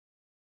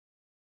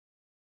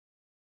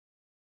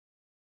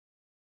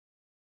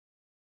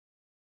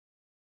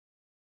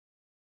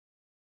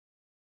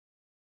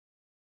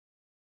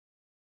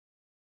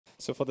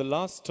So for the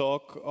last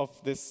talk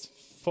of this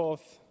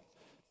fourth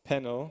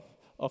panel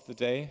of the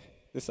day,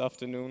 this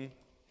afternoon,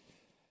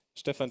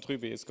 Stephan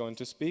Trüby is going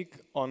to speak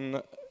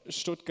on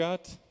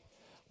Stuttgart,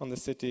 on the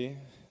city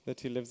that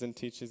he lives and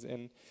teaches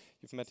in.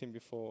 You've met him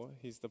before.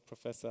 He's the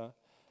professor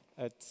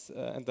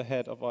and the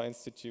head of our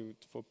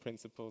Institute for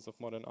Principles of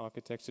Modern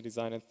Architecture,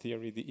 Design and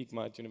Theory, the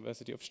IGMA at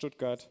University of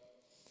Stuttgart.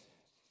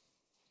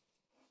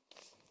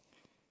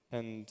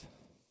 And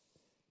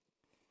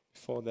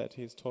before that,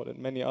 he's taught at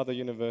many other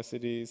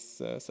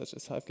universities, such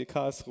as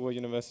Karlsruhe,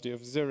 University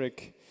of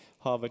Zurich,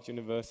 Harvard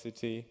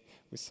University.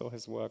 We saw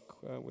his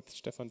work with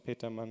Stefan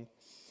Petermann,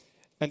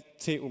 and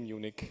TU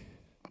Munich.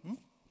 Oh,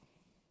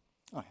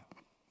 yeah.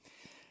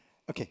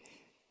 Okay.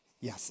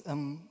 Yes.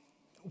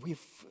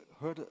 We've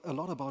heard a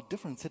lot about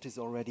different cities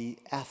already: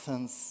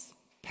 Athens,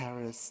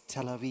 Paris,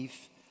 Tel Aviv,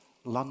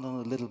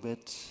 London a little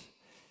bit,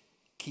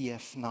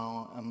 Kiev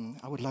now.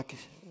 I would like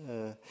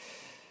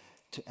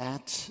to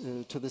add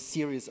to the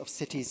series of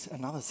cities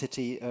another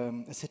city,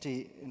 a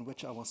city in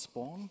which I was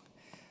born,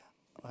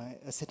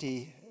 a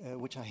city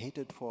which I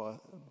hated for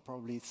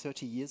probably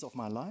 30 years of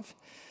my life,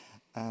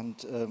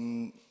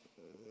 and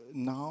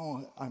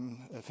now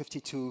I'm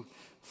 52,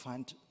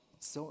 find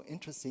so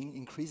interesting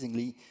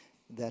increasingly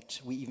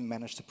that we even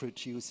managed to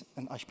produce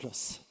an H+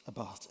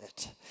 about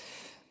it.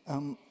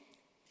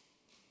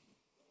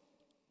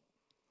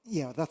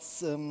 Yeah,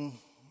 that's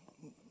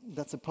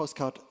a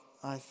postcard.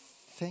 I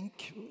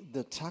think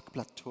the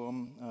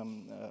Tagblattturm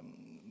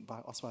by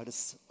Oswald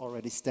is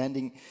already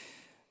standing,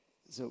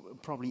 so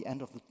probably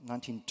end of the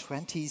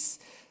 1920s,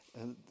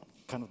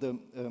 kind of the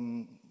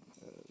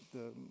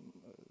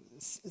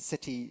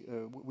city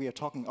we are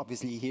talking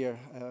obviously here,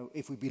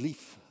 if we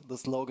believe the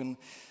slogan,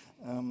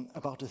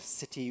 about a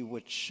city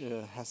which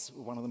has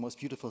one of the most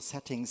beautiful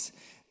settings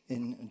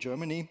in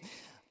Germany.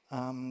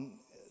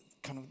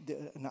 Kind of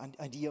an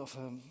idea of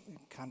a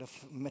kind of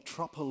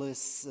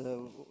metropolis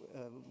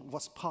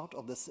was part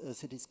of this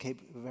cityscape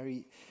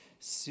very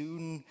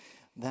soon.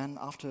 Then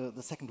after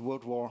the Second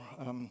World War,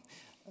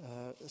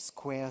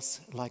 squares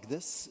like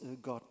this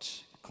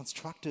got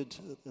constructed.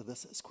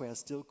 This square is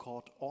still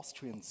called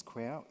Austrian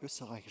Square,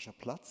 Österreichischer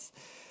Platz.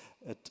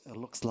 It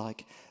looks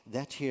like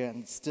that here,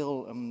 and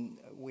still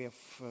we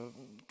have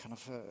kind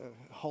of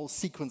a whole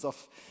sequence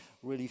of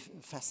really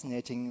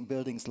fascinating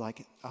buildings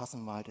like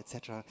Asenwald,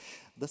 etc.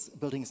 This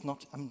building is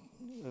not,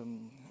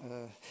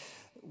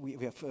 we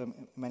have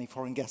many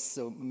foreign guests,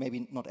 so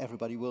maybe not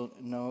everybody will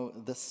know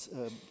this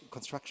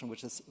construction,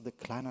 which is the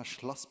Kleiner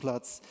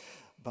Schlossplatz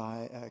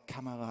by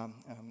Kammerer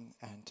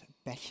and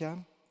Becher,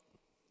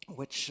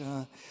 which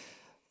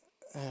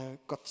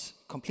got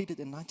completed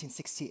in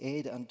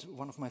 1968, and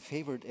one of my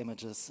favorite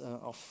images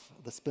of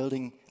this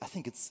building, I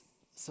think it's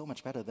so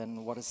much better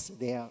than what is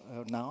there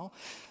now.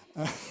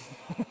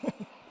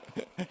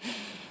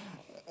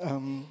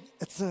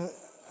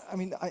 I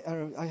mean,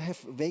 I have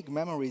vague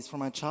memories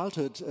from my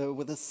childhood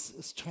with this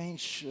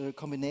strange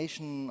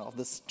combination of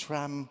this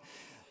tram,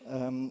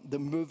 the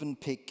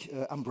Mövenpick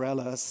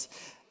umbrellas,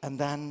 and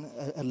then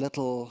a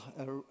little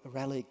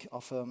relic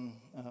of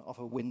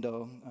a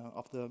window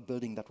of the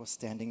building that was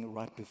standing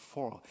right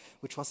before,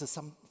 which was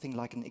something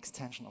like an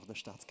extension of the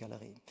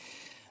Staatsgalerie.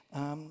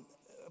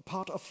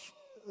 Part of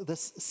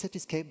this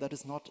cityscape that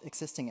is not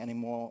existing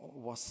anymore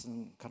was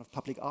kind of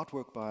public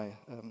artwork by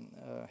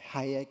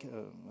Hayek,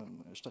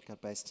 a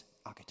Stuttgart-based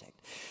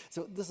architect.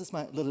 So this is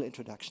my little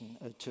introduction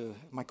to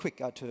my quick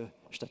guide to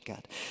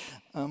Stuttgart.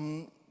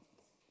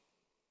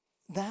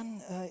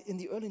 Then in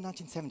the early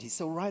 1970s,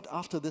 so right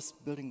after this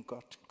building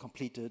got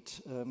completed,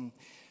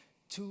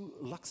 two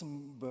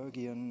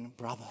Luxembourgian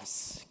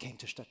brothers came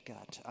to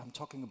Stuttgart. I'm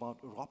talking about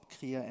Rob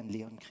Krier and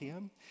Leon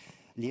Krier.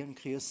 Leon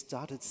Krier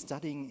started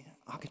studying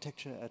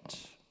architecture at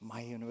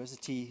my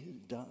university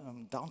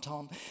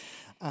downtown,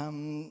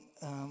 and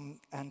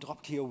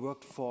Rob Krier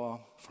worked for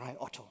Frei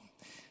Otto.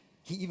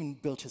 He even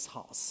built his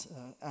house,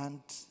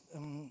 and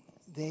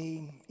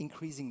they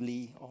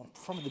increasingly, or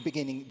from the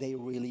beginning, they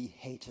really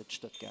hated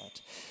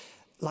Stuttgart,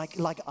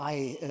 like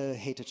I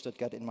hated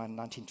Stuttgart in my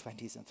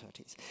 1920s and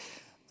 30s.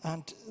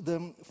 And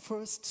the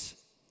first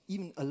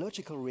even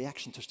allergical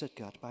reaction to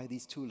Stuttgart by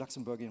these two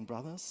Luxembourgian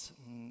brothers.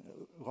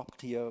 Rob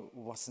Krier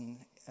was an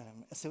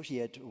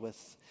associate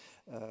with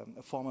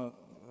a former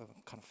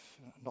kind of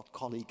not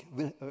colleague,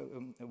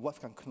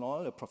 Wolfgang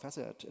Knoll, a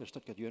professor at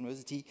Stuttgart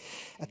University.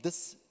 At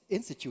this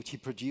institute, he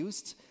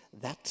produced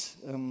that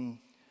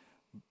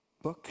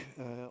book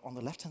on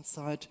the left-hand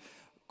side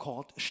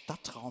called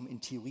Stadtraum in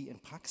Theorie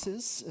und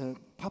Praxis,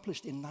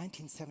 published in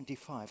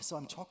 1975. So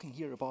I'm talking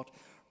here about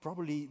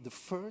probably the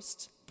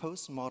first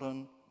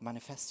postmodern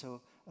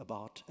manifesto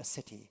about a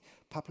city,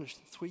 published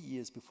 3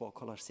 years before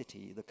Collage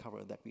City, the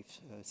cover that we've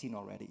seen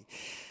already.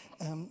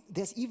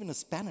 There's even a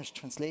Spanish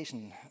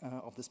translation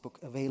of this book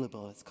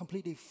available. It's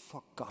completely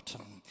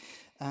forgotten.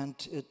 And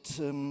it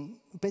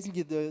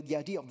basically the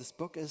idea of this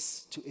book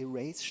is to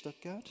erase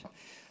Stuttgart,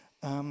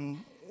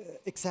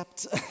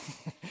 except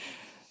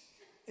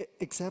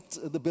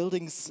the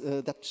buildings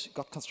that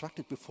got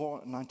constructed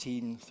before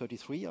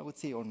 1933, I would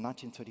say, or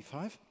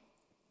 1935.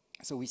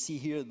 So we see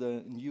here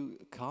the new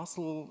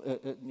castle,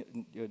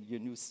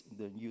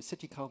 the new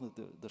city castle,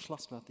 the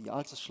Schlossblatt, the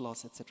Altes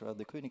Schloss, etc.,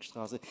 the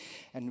Königstraße,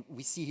 and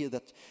we see here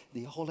that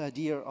the whole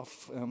idea of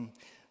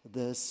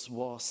this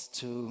was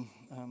to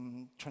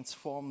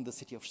transform the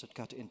city of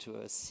Stuttgart into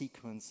a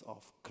sequence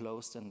of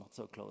closed and not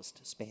so closed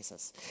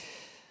spaces.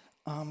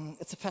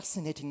 It's a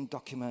fascinating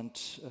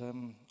document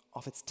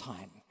of its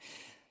time.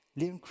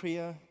 Leon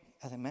Krier,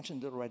 as I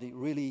mentioned already,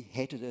 really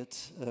hated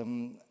it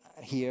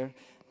here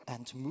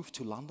and moved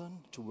to London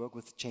to work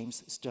with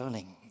James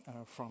Stirling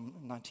from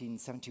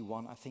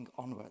 1971, I think,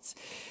 onwards.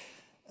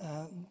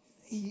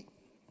 He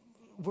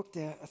worked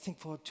there, I think,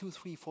 for 2,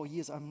 3, 4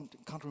 years, I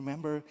can't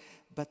remember,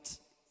 but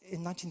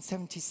in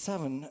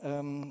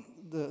 1977,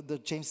 the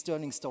James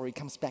Stirling story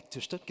comes back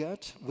to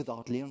Stuttgart,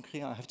 without Leon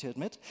Krier, I have to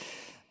admit,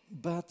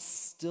 but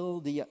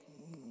still the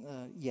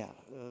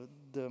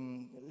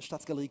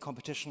Staatsgalerie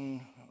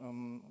competition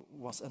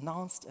was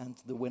announced, and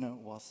the winner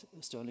was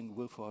Sterling,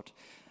 Wilford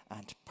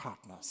and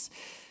Partners.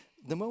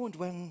 The moment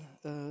when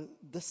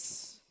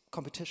this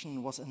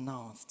competition was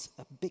announced,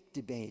 a big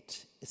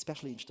debate,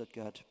 especially in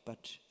Stuttgart,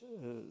 but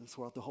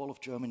throughout the whole of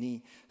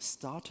Germany,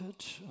 started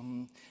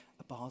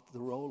about the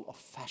role of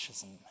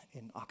fascism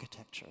in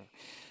architecture.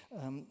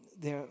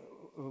 There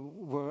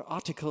were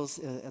articles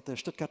at the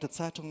Stuttgarter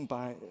Zeitung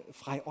by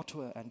Frei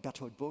Otto and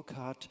Bertolt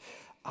Burkhardt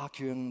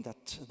arguing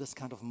that this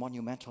kind of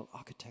monumental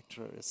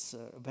architecture is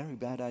a very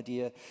bad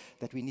idea,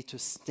 that we need to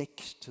stick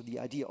to the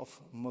idea of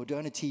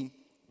modernity.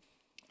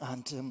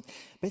 And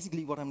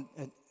basically what I'm,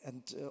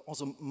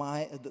 also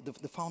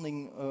the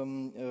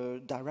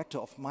founding director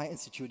of my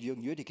institute,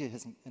 Jürgen Jödicke,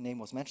 his name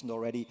was mentioned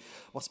already,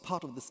 was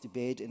part of this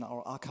debate. In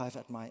our archive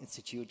at my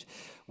institute,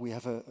 we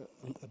have a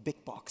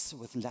big box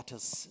with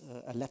letters,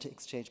 a letter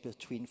exchange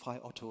between Frei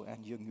Otto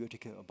and Jürgen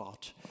Jödicke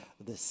about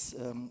this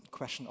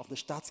question of the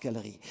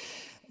Staatsgalerie.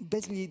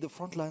 Basically, the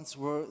front lines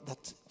were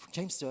that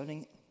James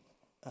Stirling,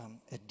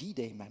 a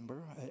D-Day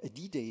member, a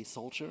D-Day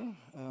soldier,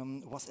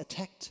 was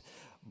attacked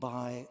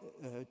by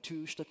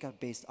 2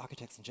 Stuttgart-based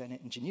architects and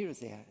engineers.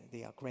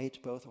 They are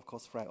great, both, of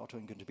course, Frei Otto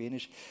and Günter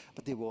Behnisch,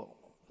 but they were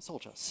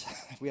soldiers,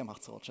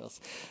 Wehrmacht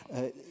soldiers.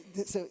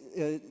 So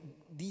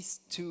these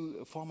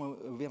 2 former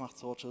Wehrmacht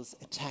soldiers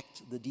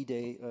attacked the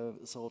D-Day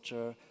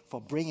soldier for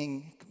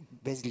bringing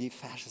basically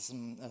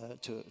fascism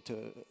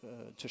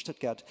to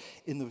Stuttgart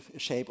in the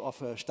shape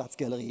of a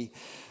Staatsgalerie.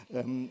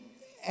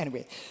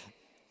 Anyway.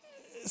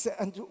 So,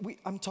 and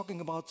I'm talking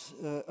about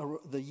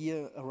the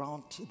years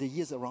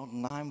around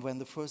 9 when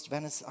the first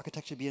Venice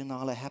Architecture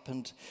Biennale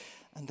happened,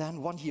 and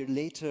then 1 year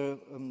later,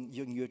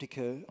 Jürgen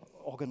Jödicke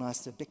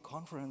organized a big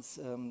conference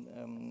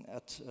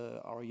at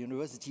our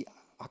university,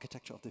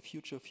 Architecture of the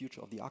Future,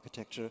 Future of the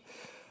Architecture,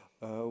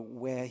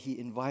 where he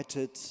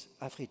invited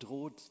Alfred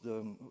Roth,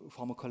 the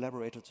former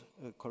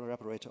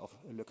collaborator of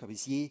Le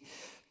Corbusier,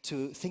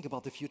 to think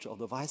about the future of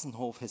the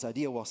Waisenhof. His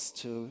idea was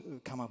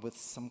to come up with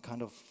some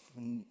kind of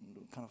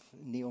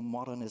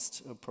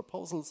neo-modernist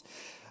proposals.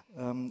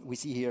 We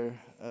see here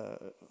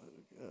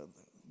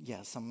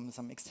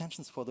some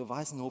extensions for the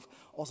Waisenhof.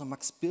 Also,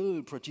 Max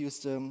Bill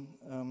produced a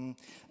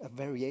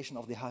variation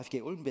of the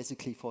HFG Ulm,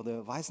 basically, for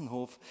the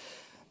Waisenhof.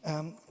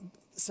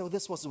 So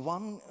this was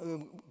one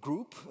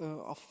group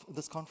of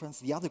this conference.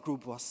 The other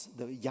group was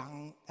the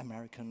young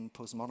American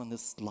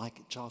postmodernists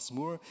like Charles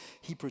Moore.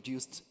 He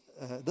produced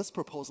this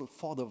proposal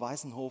for the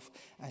Waisenhof,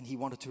 and he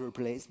wanted to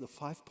replace the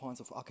 5 points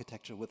of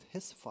architecture with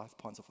his 5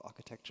 points of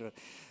architecture: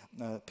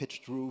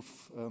 pitched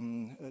roof,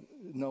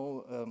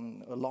 no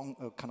long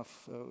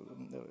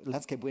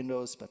landscape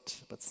windows,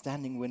 but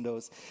standing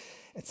windows,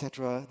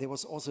 etc. There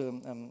was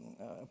also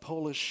a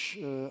Polish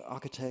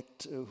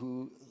architect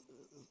who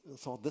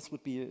thought this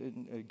would be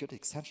a good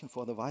extension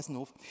for the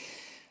Waisenhof.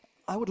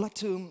 I would like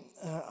to,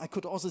 I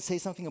could also say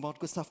something about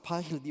Gustav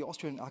Peichel, the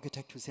Austrian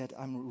architect, who said,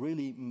 I'm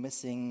really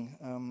missing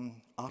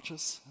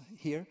arches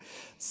here.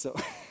 So,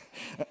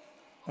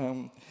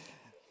 and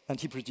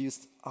he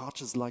produced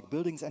arches-like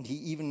buildings, and he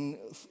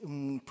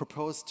even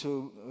proposed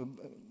to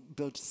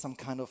build some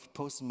kind of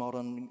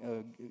postmodern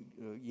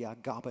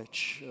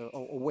garbage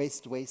or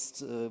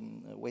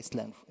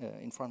wasteland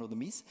in front of the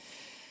Mies.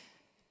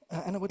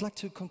 And I would like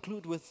to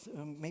conclude with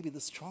maybe the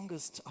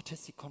strongest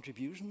artistic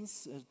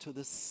contributions to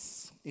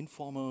this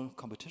informal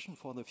competition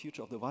for the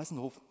future of the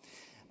Waisenhof.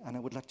 And I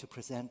would like to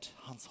present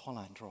Hans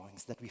Hollein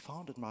drawings that we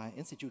found at my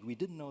institute. We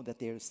didn't know that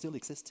they are still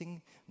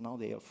existing. Now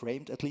they are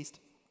framed, at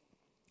least.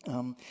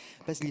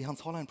 Basically,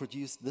 Hans Hollein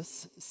produced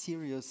this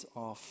series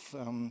of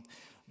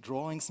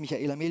drawings.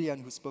 Michaela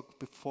Melian, who spoke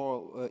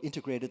before,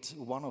 integrated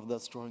one of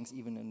those drawings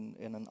even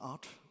in an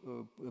art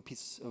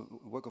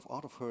work of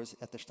art of hers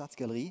at the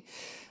Staatsgalerie.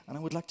 And I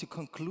would like to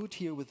conclude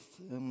here with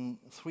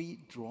 3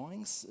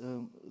 drawings.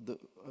 The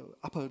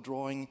upper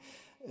drawing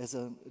is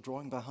a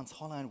drawing by Hans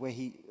Hollein where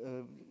he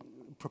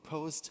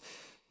proposed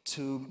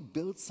to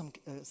build some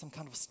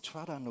kind of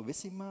strada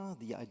novissima,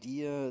 the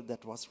idea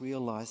that was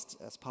realized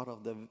as part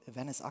of the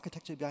Venice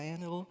Architecture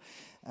Biennial,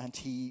 and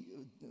he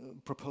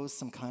proposed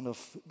some kind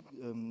of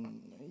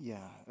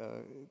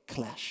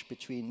clash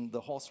between the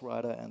horse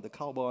rider and the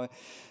cowboy,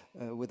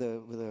 with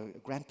a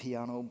grand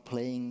piano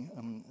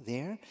playing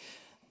there.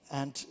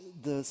 And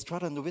the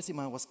strada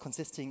novissima was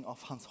consisting of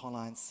Hans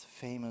Hollein's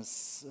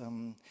famous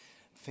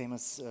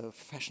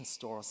fashion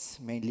stores,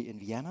 mainly in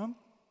Vienna.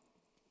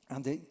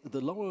 And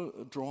the lower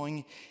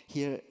drawing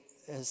here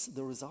is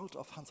the result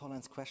of Hans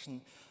Hollein's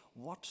question,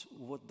 what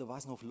would the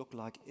Waisenhof look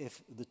like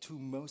if the two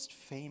most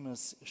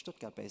famous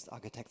Stuttgart-based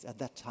architects at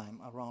that time,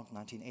 around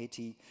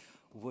 1980,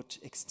 would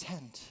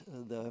extend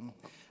the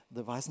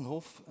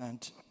Waisenhof,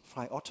 and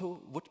Frei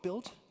Otto would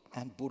build,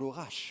 and Bodo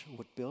Rasch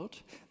would build.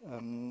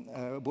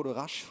 Bodo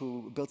Rasch,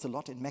 who builds a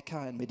lot in Mecca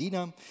and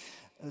Medina.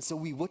 So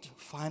we would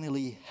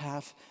finally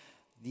have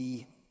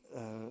the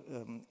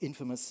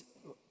infamous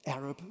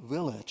Arab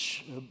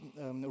village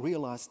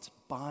realized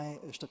by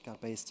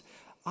Stuttgart-based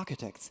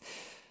architects.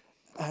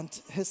 And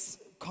his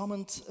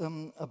comment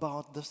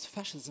about this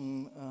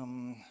fascism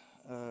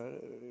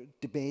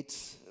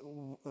debate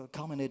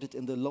culminated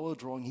in the lower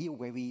drawing here,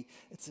 where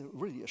it's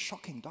really a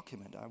shocking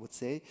document, I would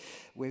say,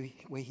 where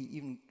he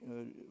even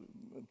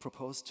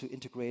proposed to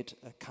integrate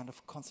a kind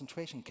of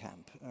concentration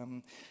camp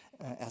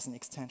as an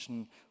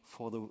extension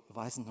for the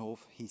Waisenhof.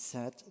 He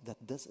said that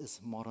this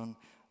is modern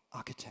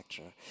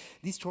architecture.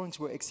 These drawings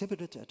were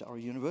exhibited at our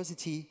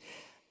university,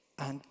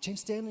 and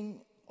James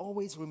Daling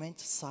always remained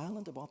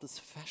silent about this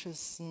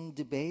fascism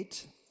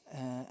debate,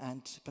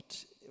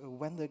 but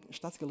when the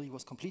Staatsgalerie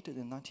was completed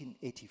in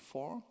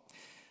 1984,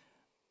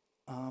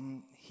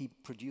 he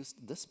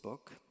produced this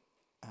book,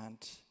 and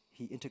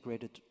he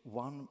integrated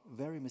one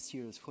very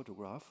mysterious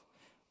photograph,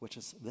 which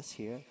is this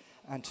here,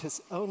 and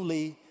his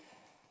only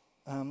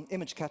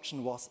image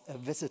caption was "a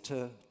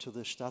visitor to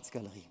the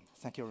Staatsgalerie."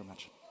 Thank you very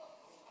much.